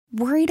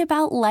Worried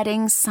about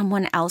letting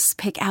someone else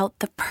pick out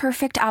the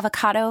perfect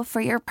avocado for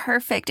your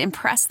perfect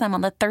impress them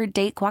on the third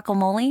date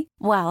guacamole?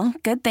 Well,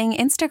 good thing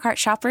Instacart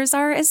shoppers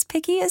are as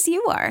picky as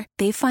you are.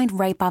 They find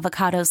ripe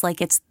avocados like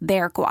it's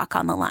their guac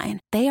on the line.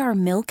 They are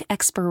milk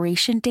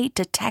expiration date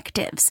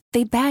detectives.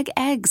 They bag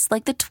eggs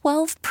like the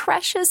 12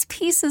 precious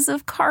pieces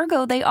of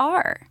cargo they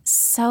are.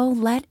 So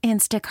let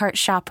Instacart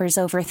shoppers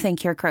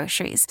overthink your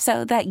groceries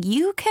so that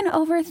you can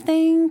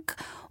overthink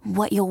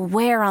what you'll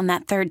wear on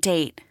that third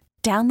date.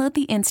 Download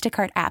the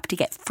Instacart app to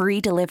get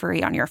free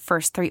delivery on your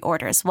first 3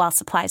 orders while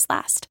supplies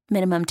last.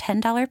 Minimum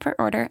 $10 per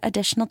order.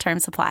 Additional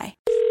terms apply.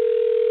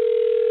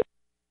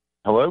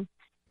 Hello?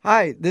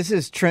 Hi, this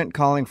is Trent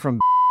calling from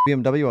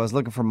BMW. I was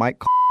looking for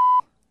Mike.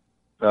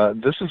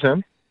 This is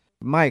him.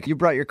 Mike, you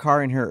brought your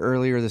car in here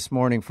earlier this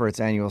morning for its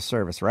annual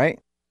service, right?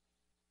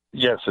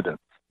 Yes, it is.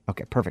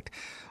 Okay, perfect.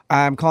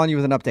 I'm calling you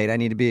with an update. I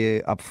need to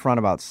be upfront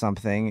about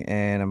something,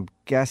 and I'm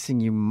guessing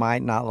you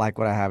might not like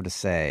what I have to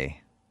say.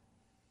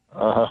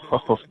 Oh,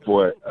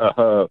 boy.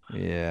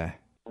 Yeah.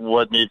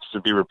 What needs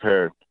to be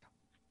repaired?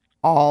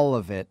 All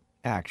of it,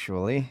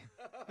 actually.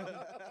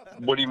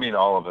 What do you mean,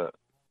 all of it?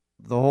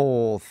 The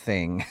whole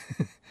thing.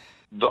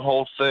 The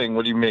whole thing?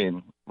 What do you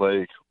mean?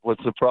 Like,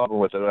 what's the problem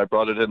with it? I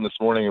brought it in this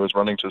morning. It was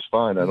running just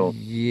fine.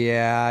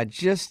 Yeah, I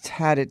just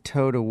had it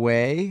towed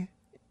away.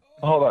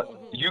 Hold on.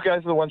 You guys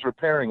are the ones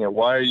repairing it.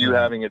 Why are you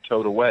having it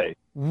towed away?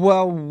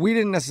 Well, we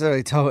didn't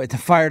necessarily tow it. The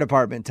fire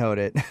department towed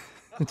it.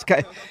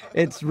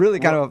 It's really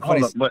kind of a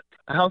funny... Hold on, but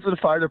how's the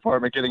fire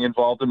department getting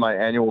involved in my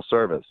annual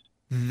service?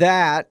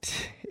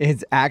 That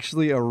is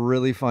actually a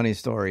really funny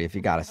story, if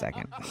you got a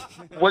second.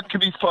 What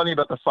could be funny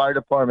about the fire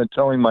department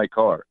towing my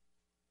car?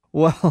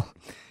 Well,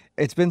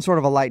 it's been sort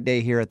of a light day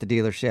here at the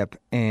dealership,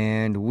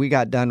 and we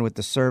got done with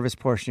the service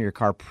portion of your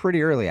car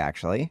pretty early,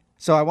 actually.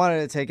 So I wanted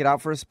to take it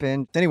out for a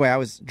spin. Anyway, I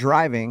was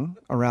driving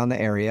around the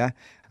area.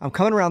 I'm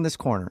coming around this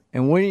corner,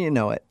 and wouldn't you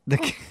know it,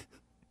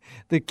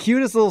 the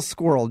cutest little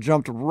squirrel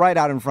jumped right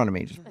out in front of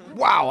me. Just,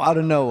 wow, out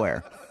of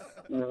nowhere.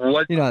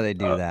 What? You know how they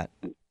do that.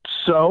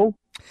 So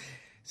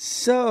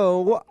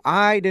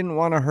I didn't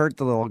want to hurt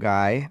the little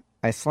guy.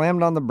 I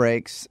slammed on the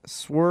brakes,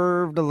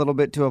 swerved a little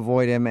bit to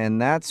avoid him,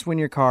 and that's when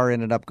your car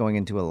ended up going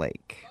into a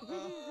lake.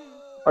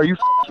 Are you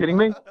kidding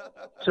me?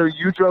 So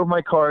you drove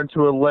my car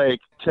into a lake,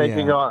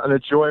 taking on a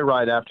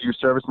joyride after you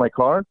serviced my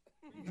car?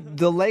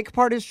 The lake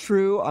part is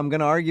true. I'm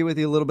going to argue with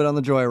you a little bit on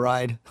the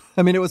joyride.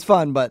 I mean, it was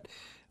fun, but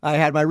I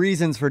had my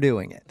reasons for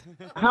doing it.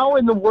 How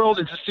in the world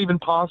is this even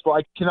possible?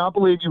 I cannot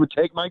believe you would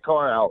take my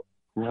car out,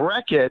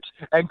 wreck it,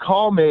 and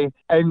call me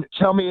and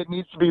tell me it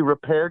needs to be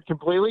repaired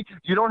completely.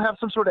 You don't have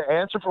some sort of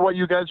answer for what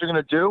you guys are going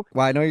to do?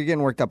 Well, I know you're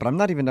getting worked up, but I'm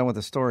not even done with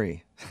the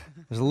story.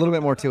 There's a little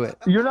bit more to it.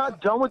 You're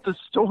not done with the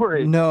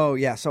story. No,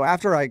 yeah. So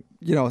after I,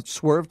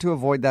 swerved to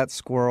avoid that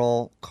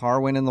squirrel, car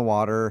went in the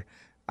water.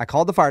 I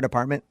called the fire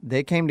department.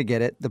 They came to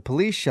get it. The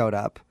police showed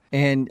up.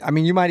 And, I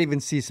mean, you might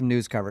even see some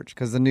news coverage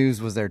because the news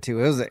was there,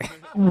 too.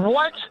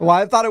 What? Well,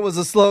 I thought it was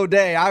a slow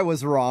day. I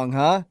was wrong,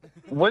 huh?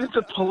 When is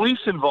the police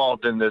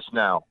involved in this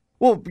now?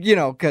 Well,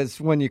 because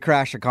when you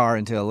crash a car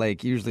into a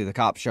lake, usually the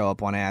cops show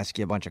up, want to ask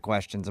you a bunch of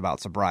questions about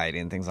sobriety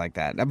and things like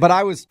that. But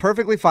I was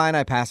perfectly fine.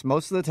 I passed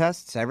most of the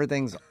tests.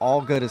 Everything's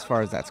all good as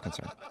far as that's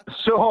concerned.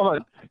 So, hold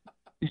on.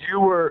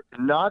 You were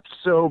not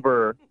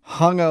sober.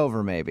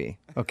 Hungover, maybe.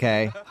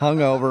 Okay?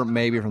 Hungover,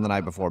 maybe from the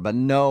night before, but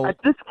no. At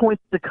this point,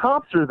 the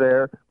cops are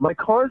there. My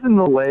car's in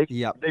the lake.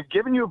 Yep. They've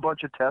given you a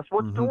bunch of tests.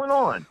 What's going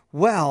on?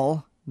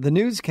 Well, the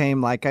news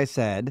came, like I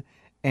said,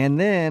 and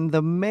then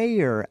the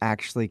mayor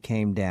actually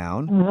came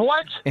down.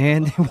 What?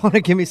 And they want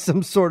to give me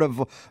some sort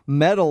of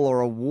medal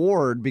or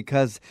award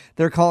because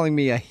they're calling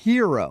me a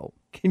hero.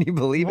 Can you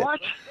believe it? What?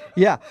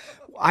 Yeah.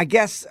 I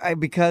guess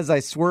because I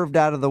swerved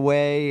out of the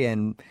way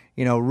and,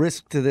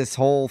 risked this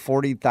whole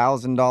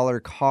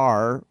 $40,000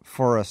 car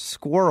for a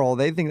squirrel,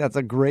 they think that's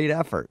a great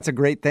effort. It's a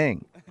great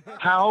thing.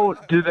 How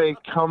do they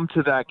come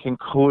to that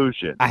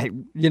conclusion?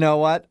 You know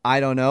what?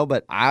 I don't know,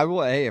 but I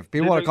will. Hey, if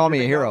people want to call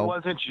me a hero. It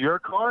wasn't your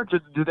car?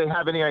 Did they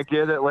have any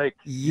idea that,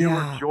 you were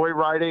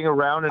joyriding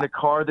around in a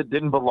car that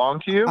didn't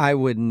belong to you? I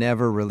would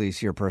never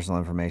release your personal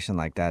information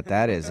like that.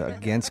 That is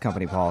against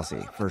company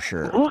policy, for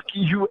sure. Look,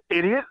 you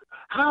idiot.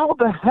 How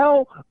the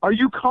hell are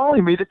you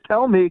calling me to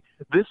tell me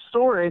this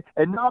story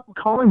and not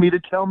calling me to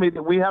tell me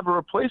that we have a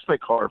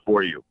replacement car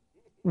for you?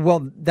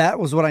 Well, that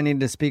was what I needed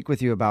to speak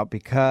with you about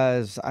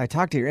because I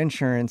talked to your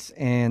insurance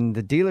and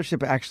the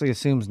dealership actually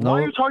assumes no... Why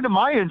are you talking to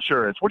my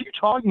insurance? What are you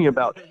talking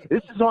about?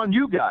 This is on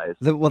you guys.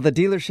 The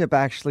dealership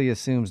actually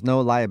assumes no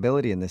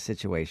liability in this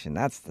situation.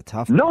 That's the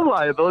tough part. No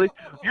liability?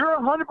 You're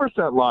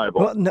 100%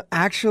 liable. Well, no,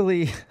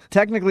 actually,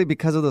 technically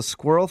because of the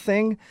squirrel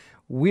thing,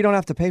 we don't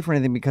have to pay for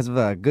anything because of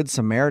a Good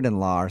Samaritan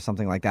law or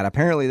something like that.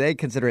 Apparently, they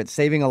consider it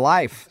saving a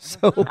life.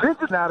 So this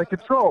is out of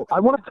control. I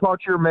want to talk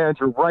to your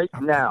manager right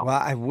now.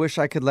 Well, I wish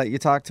I could let you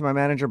talk to my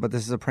manager, but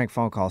this is a prank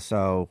phone call,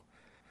 so...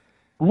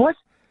 What?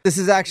 This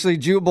is actually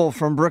Jubal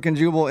from Brook and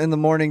Jubal in the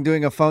morning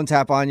doing a phone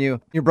tap on you.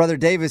 Your brother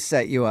Davis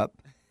set you up.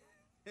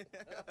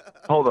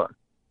 Hold on.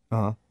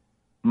 Uh-huh.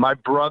 My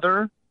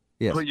brother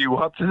Yes. put you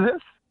up to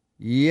this?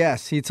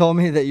 Yes, he told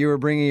me that you were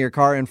bringing your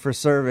car in for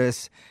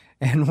service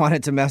and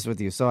wanted to mess with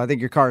you. So I think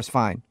your car is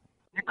fine.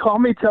 You call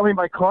me, tell me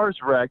my car's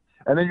wrecked,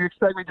 and then you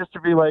expect me just to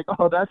be like,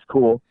 oh, that's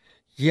cool.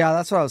 Yeah,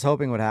 that's what I was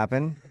hoping would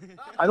happen.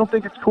 I don't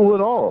think it's cool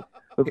at all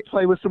to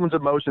play with someone's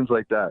emotions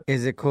like that.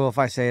 Is it cool if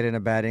I say it in a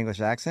bad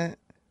English accent?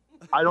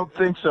 I don't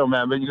think so,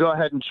 man, but you go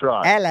ahead and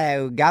try.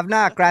 Hello,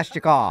 governor, crashed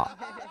your car.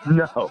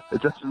 No,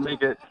 it doesn't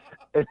make it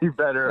any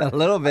better. A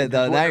little bit,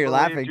 though. Now you're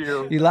laughing.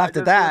 You laughed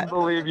at that. I didn't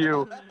believe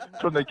you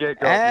from the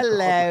get-go.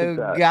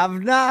 Hello,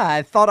 governor.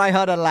 I thought I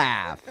heard a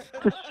laugh.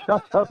 Just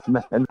shut up,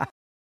 man.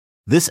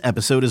 This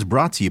episode is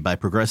brought to you by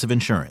Progressive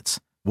Insurance.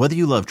 Whether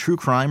you love true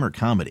crime or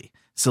comedy,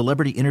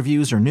 celebrity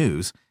interviews or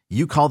news,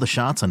 you call the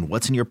shots on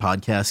what's in your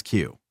podcast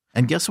queue.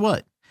 And guess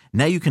what?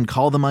 Now you can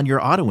call them on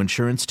your auto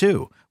insurance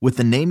too with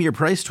the Name Your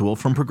Price tool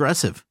from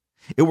Progressive.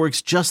 It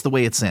works just the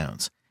way it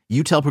sounds.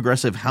 You tell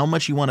Progressive how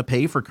much you want to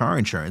pay for car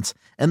insurance,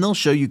 and they'll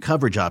show you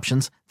coverage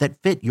options that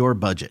fit your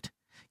budget.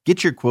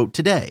 Get your quote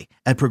today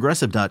at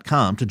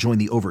Progressive.com to join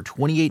the over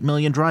 28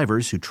 million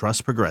drivers who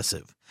trust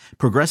Progressive.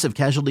 Progressive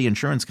Casualty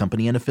Insurance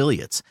Company and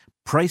Affiliates.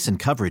 Price and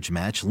coverage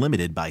match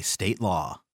limited by state law.